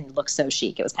eyes and look so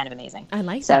chic. It was kind of amazing. I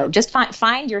like that. So just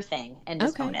find your thing and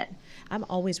just own it. I'm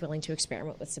always willing to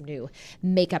experiment with some new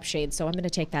makeup shades, so I'm going to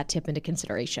take that tip into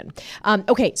consideration.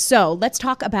 Okay, so let's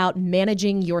talk about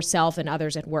managing yourself and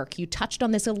others at work. You touched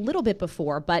on this a little bit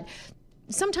before, but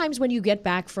sometimes when you get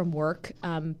back from work,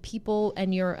 people,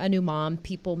 and you're a new mom,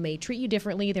 people may treat you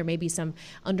differently. There may be some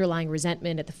underlying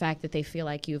resentment at the fact that they feel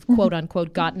like you've quote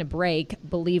unquote gotten a break.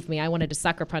 Believe me, I wanted to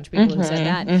sucker punch people who said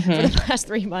that for the past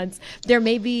 3 months. There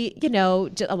may be,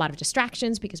 a lot of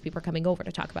distractions because people are coming over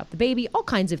to talk about the baby, all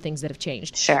kinds of things that have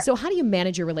changed. Sure. So how do you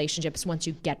manage your relationships once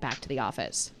you get back to the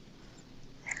office?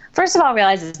 First of all,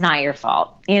 realize it's not your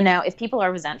fault. If people are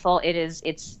resentful,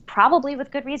 it's probably with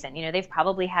good reason. They've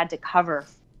probably had to cover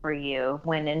for you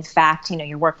when in fact,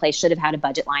 your workplace should have had a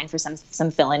budget line for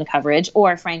some fill-in coverage,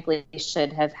 or frankly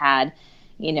should have had,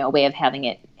 a way of having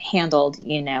it handled,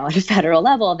 at a federal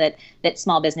level that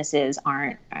small businesses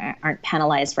aren't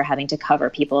penalized for having to cover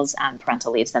people's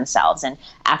parental leaves themselves. And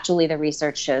actually the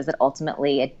research shows that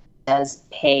ultimately it does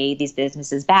pay these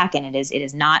businesses back, and it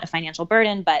is not a financial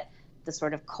burden, but the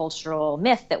sort of cultural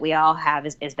myth that we all have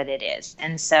is that it is.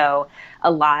 And so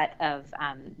a lot of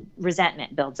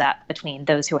resentment builds up between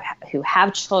those who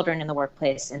have children in the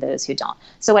workplace and those who don't.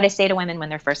 So what I say to women when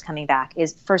they're first coming back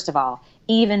is, first of all,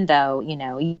 even though,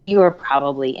 you are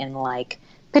probably in like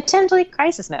potentially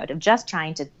crisis mode of just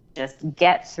trying to just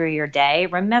get through your day,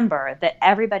 remember that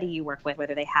everybody you work with,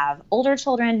 whether they have older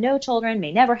children, no children,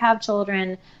 may never have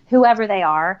children, whoever they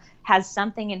are, has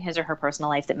something in his or her personal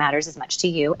life that matters as much to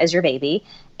you as your baby.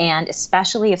 And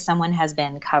especially if someone has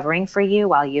been covering for you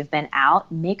while you've been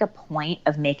out, make a point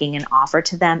of making an offer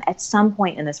to them at some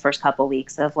point in this first couple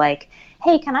weeks of like,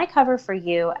 hey, can I cover for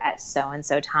you at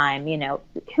so-and-so time?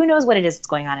 Who knows what it is that's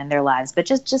going on in their lives, but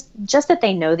just that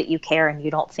they know that you care and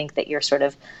you don't think that you're sort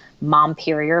of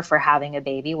mom-perior for having a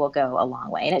baby will go a long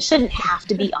way. And it shouldn't have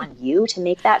to be on you to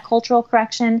make that cultural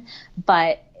correction,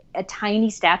 but a tiny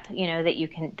step, that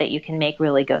you can make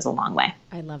really goes a long way.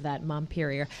 I love that,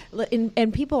 mom-perior.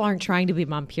 And people aren't trying to be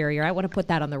mom-perior. I want to put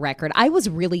that on the record. I was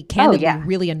really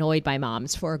really annoyed by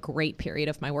moms for a great period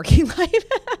of my working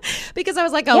life because I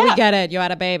was like, we get it. You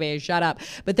had a baby. Shut up.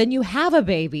 But then you have a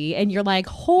baby and you're like,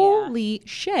 holy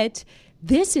shit.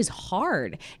 This is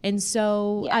hard. And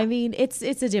so, I mean, it's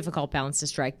a difficult balance to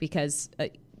strike because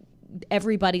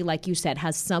everybody, like you said,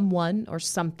 has someone or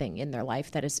something in their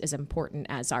life that is as important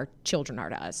as our children are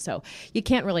to us. So you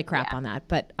can't really crap on that.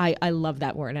 But I love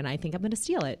that word, and I think I'm going to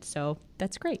steal it. So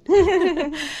that's great.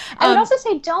 I would also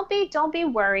say don't be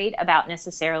worried about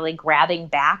necessarily grabbing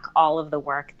back all of the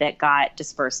work that got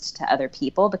dispersed to other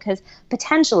people, because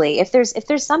potentially if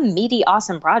there's some meaty,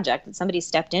 awesome project that somebody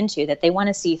stepped into that they want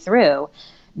to see through,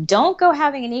 don't go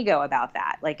having an ego about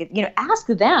that. Like, ask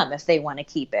them if they want to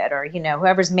keep it, or,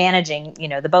 whoever's managing,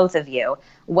 the both of you,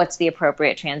 what's the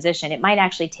appropriate transition. It might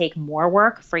actually take more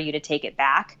work for you to take it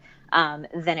back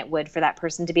than it would for that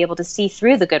person to be able to see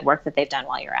through the good work that they've done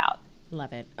while you're out.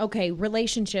 Love it. Okay.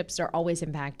 Relationships are always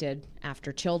impacted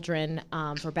after children,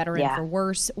 for better and for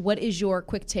worse. What is your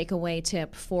quick takeaway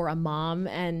tip for a mom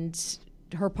and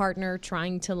her partner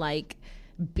trying to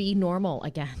be normal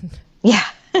again? Yeah.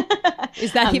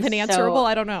 Is that even answerable?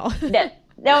 I don't know.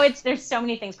 No, there's so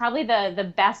many things. Probably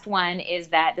the best one is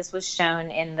that this was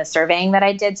shown in the surveying that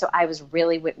I did. So I was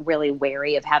really, really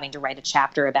wary of having to write a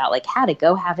chapter about how to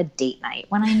go have a date night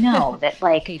when I know that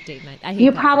hate date night.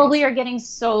 You probably are getting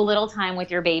so little time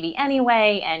with your baby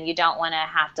anyway, and you don't want to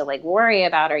have to worry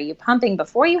about, are you pumping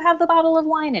before you have the bottle of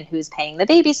wine and who's paying the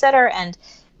babysitter? And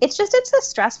it's a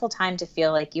stressful time to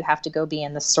feel like you have to go be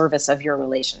in the service of your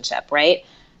relationship, right?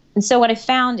 And so what I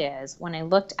found is when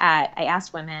I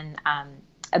asked women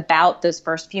about those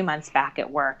first few months back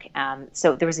at work.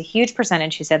 So there was a huge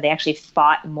percentage who said they actually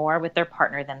fought more with their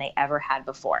partner than they ever had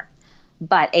before.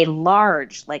 But a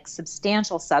large,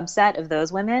 substantial subset of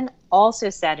those women also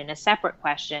said in a separate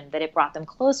question that it brought them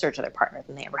closer to their partner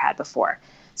than they ever had before.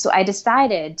 So I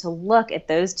decided to look at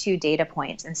those two data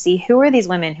points and see who are these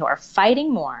women who are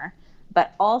fighting more,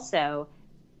 but also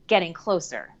getting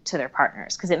closer to their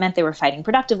partners, because it meant they were fighting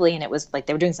productively and it was like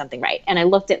they were doing something right. And I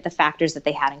looked at the factors that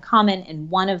they had in common, and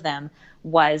one of them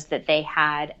was that they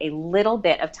had a little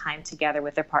bit of time together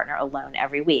with their partner alone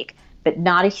every week, but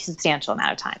not a substantial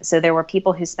amount of time. So there were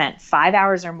people who spent 5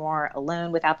 hours or more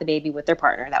alone without the baby with their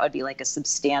partner. That would be a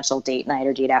substantial date night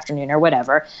or date afternoon or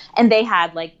whatever. And they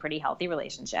had pretty healthy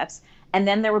relationships. And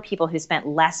then there were people who spent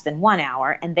less than 1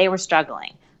 hour and they were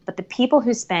struggling. But the people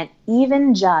who spent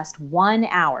even just 1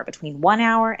 hour, between 1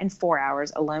 hour and 4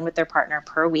 hours alone with their partner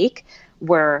per week,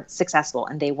 were successful,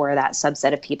 and they were that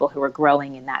subset of people who were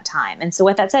growing in that time. And so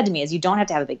what that said to me is, you don't have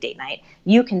to have a big date night.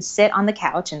 You can sit on the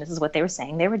couch, and this is what they were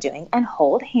saying they were doing, and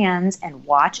hold hands and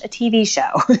watch a TV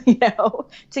show,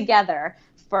 together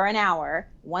for an hour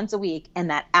once a week, and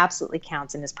that absolutely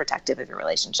counts and is protective of your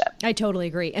relationship. I totally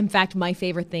agree. In fact, my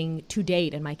favorite thing to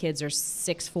date, and my kids are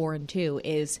 6, 4, and 2,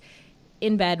 is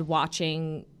in bed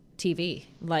watching TV.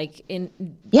 Like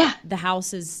the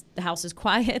house is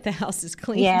quiet, the house is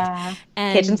clean,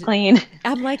 and kitchen's clean.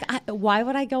 I'm like, why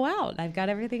would I go out? I've got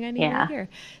everything I need right here.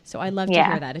 So I love to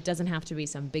hear that. It doesn't have to be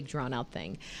some big drawn out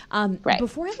thing. Right.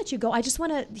 Before I let you go, I just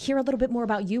want to hear a little bit more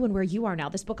about you and where you are now.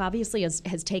 This book obviously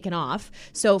has taken off.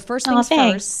 So first things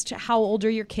first, how old are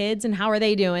your kids and how are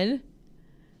they doing?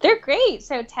 They're great.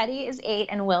 So Teddy is 8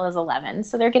 and Will is 11.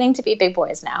 So they're getting to be big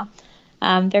boys now.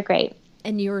 They're great.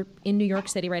 And you're in New York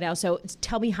City right now. So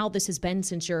tell me how this has been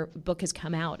since your book has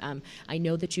come out. I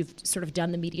know that you've sort of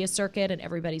done the media circuit and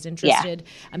everybody's interested.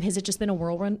 Has it just been a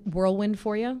whirlwind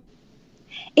for you?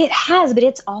 It has, but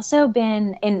it's also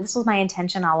been, and this was my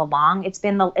intention all along, it's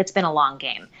been a long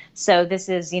game. So this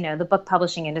is, the book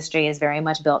publishing industry is very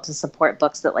much built to support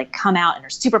books that like come out and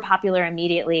are super popular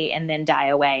immediately and then die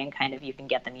away and kind of you can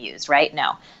get them used, right?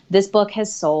 No, this book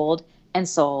has sold and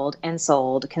sold and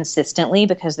sold consistently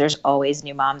because there's always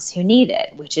new moms who need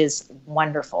it, which is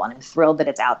wonderful. And I'm thrilled that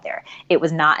it's out there. It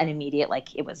was not an immediate,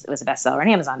 like it was a bestseller on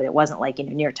Amazon, but it wasn't like,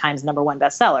 New York Times #1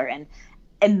 bestseller. And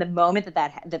in the moment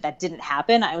that didn't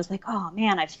happen, I was like, oh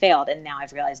man, I've failed. And now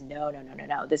I've realized, no,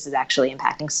 this is actually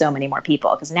impacting so many more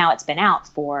people because now it's been out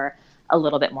for a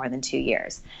little bit more than 2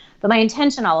 years. But my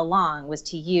intention all along was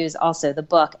to use also the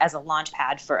book as a launch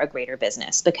pad for a greater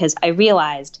business because I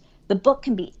realized the book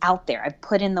can be out there. I've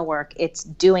put in the work. It's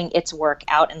doing its work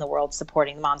out in the world,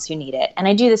 supporting the moms who need it. And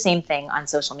I do the same thing on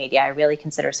social media. I really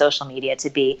consider social media to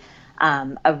be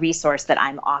a resource that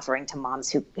I'm offering to moms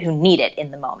who need it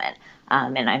in the moment.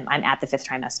 And I'm at the 5th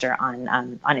Trimester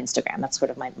on Instagram. That's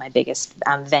sort of my biggest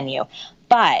venue.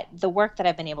 But the work that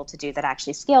I've been able to do that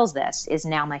actually scales this is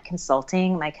now my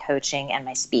consulting, my coaching, and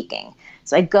my speaking.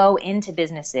 So I go into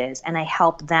businesses and I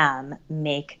help them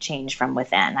make change from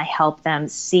within. I help them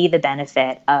see the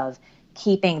benefit of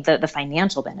keeping the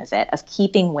financial benefit of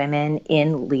keeping women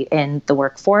in the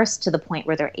workforce to the point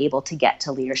where they're able to get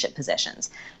to leadership positions.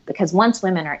 Because once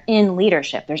women are in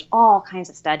leadership, there's all kinds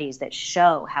of studies that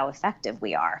show how effective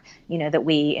we are. That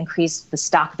we increase the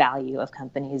stock value of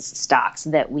companies' stocks,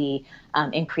 that we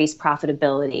increase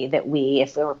profitability, that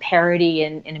if there were parity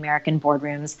in American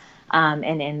boardrooms,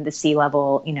 and in the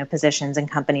C-level, positions in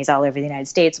companies all over the United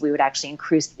States, we would actually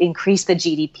increase the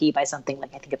GDP by something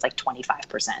like, I think it's like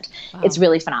 25%. Wow. It's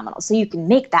really phenomenal. So you can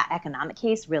make that economic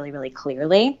case really, really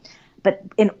clearly. But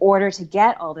in order to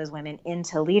get all those women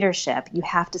into leadership, you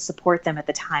have to support them at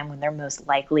the time when they're most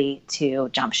likely to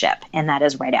jump ship. And that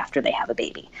is right after they have a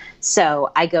baby.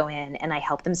 So I go in and I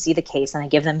help them see the case and I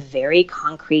give them very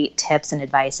concrete tips and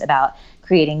advice about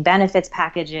creating benefits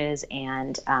packages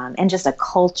and just a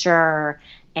culture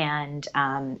and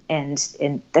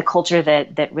the culture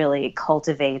that really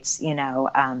cultivates,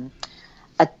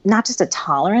 not just a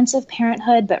tolerance of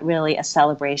parenthood, but really a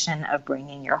celebration of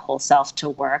bringing your whole self to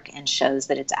work and shows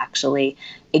that it's actually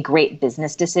a great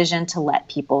business decision to let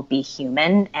people be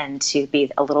human and to be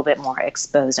a little bit more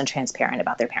exposed and transparent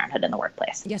about their parenthood in the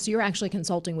workplace. Yeah, so you're actually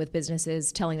consulting with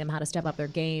businesses, telling them how to step up their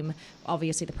game.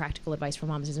 Obviously, the practical advice for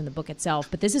moms is in the book itself,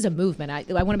 but this is a movement. I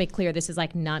want to make clear this is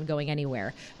like not going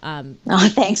anywhere.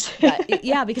 Thanks.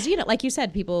 Yeah, because, like you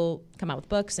said, people come out with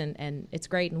books and it's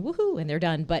great and woohoo, and they're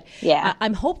done. But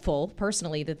I'm hopeful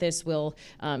personally that this will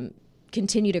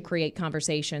continue to create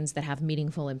conversations that have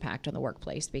meaningful impact on the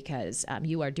workplace because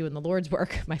you are doing the Lord's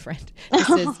work, my friend.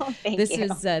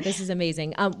 This is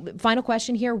amazing. Final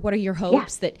question here. What are your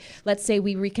hopes that, let's say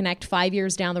we reconnect 5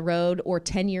 years down the road or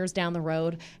 10 years down the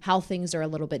road, how things are a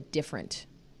little bit different?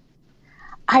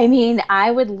 I mean,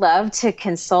 I would love to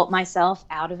consult myself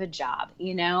out of a job.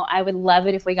 I would love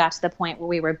it if we got to the point where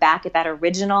we were back at that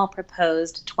original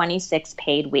proposed 26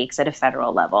 paid weeks at a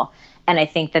federal level. And I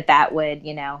think that would,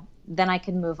 then I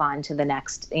could move on to the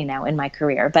next, in my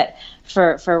career. But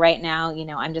for right now,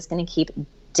 I'm just going to keep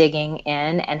digging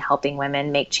in and helping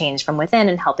women make change from within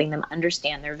and helping them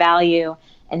understand their value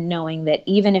and knowing that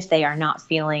even if they are not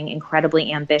feeling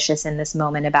incredibly ambitious in this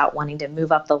moment about wanting to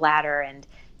move up the ladder and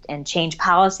change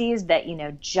policies, that,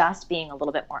 just being a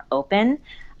little bit more open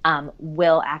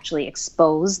will actually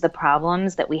expose the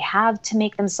problems that we have to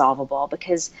make them solvable.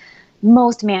 Because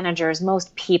most managers,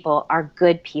 most people are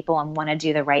good people and want to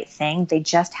do the right thing. They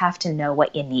just have to know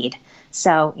what you need.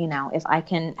 So, if I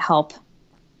can help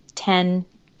 10,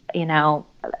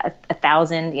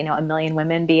 1,000, a million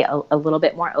women be a little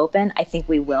bit more open, I think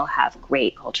we will have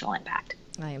great cultural impact.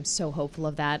 I am so hopeful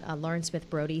of that. Lauren Smith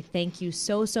Brody, thank you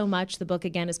so much. The book,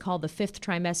 again, is called The Fifth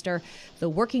Trimester, The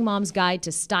Working Mom's Guide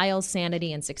to Style,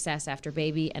 Sanity, and Success After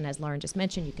Baby. And as Lauren just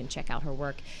mentioned, you can check out her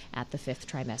work at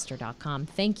thefifftrimester.com.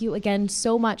 Thank you again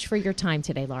so much for your time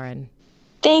today, Lauren.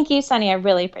 Thank you, Sunny. I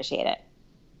really appreciate it.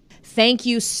 Thank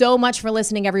you so much for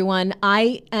listening, everyone.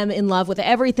 I am in love with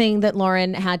everything that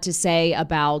Lauren had to say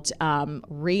about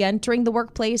re-entering the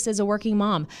workplace as a working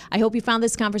mom. I hope you found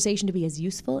this conversation to be as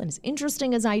useful and as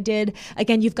interesting as I did.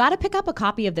 Again, you've got to pick up a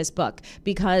copy of this book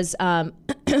because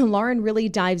Lauren really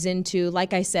dives into,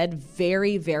 like I said,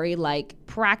 very, very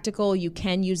practical, you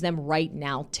can use them right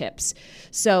now tips.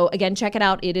 So again, check it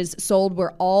out. It is sold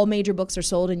where all major books are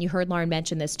sold, and you heard Lauren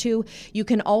mention this too. You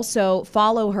can also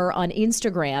follow her on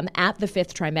Instagram at The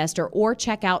Fifth Trimester, or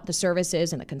check out the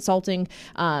services and the consulting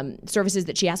services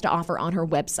that she has to offer on her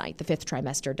website,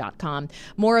 thefifttrimester.com.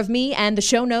 More of me and the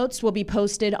show notes will be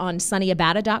posted on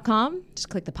sunnyabata.com. Just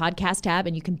click the podcast tab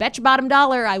and you can bet your bottom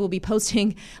dollar I will be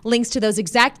posting links to those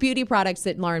exact beauty products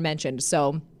that Lauren mentioned.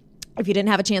 So if you didn't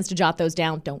have a chance to jot those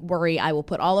down, don't worry. I will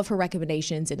put all of her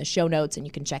recommendations in the show notes and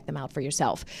you can check them out for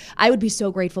yourself. I would be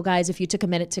so grateful, guys, if you took a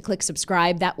minute to click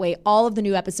subscribe. That way, all of the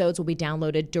new episodes will be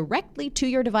downloaded directly to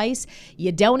your device.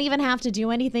 You don't even have to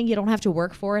do anything. You don't have to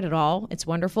work for it at all. It's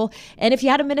wonderful. And if you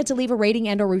had a minute to leave a rating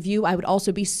and a review, I would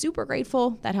also be super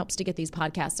grateful. That helps to get these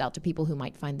podcasts out to people who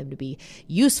might find them to be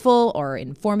useful or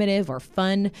informative or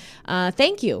fun.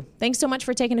 Thank you. Thanks so much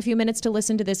for taking a few minutes to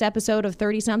listen to this episode of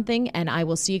 30 Something, and I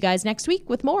will see you guys next week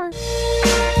with more.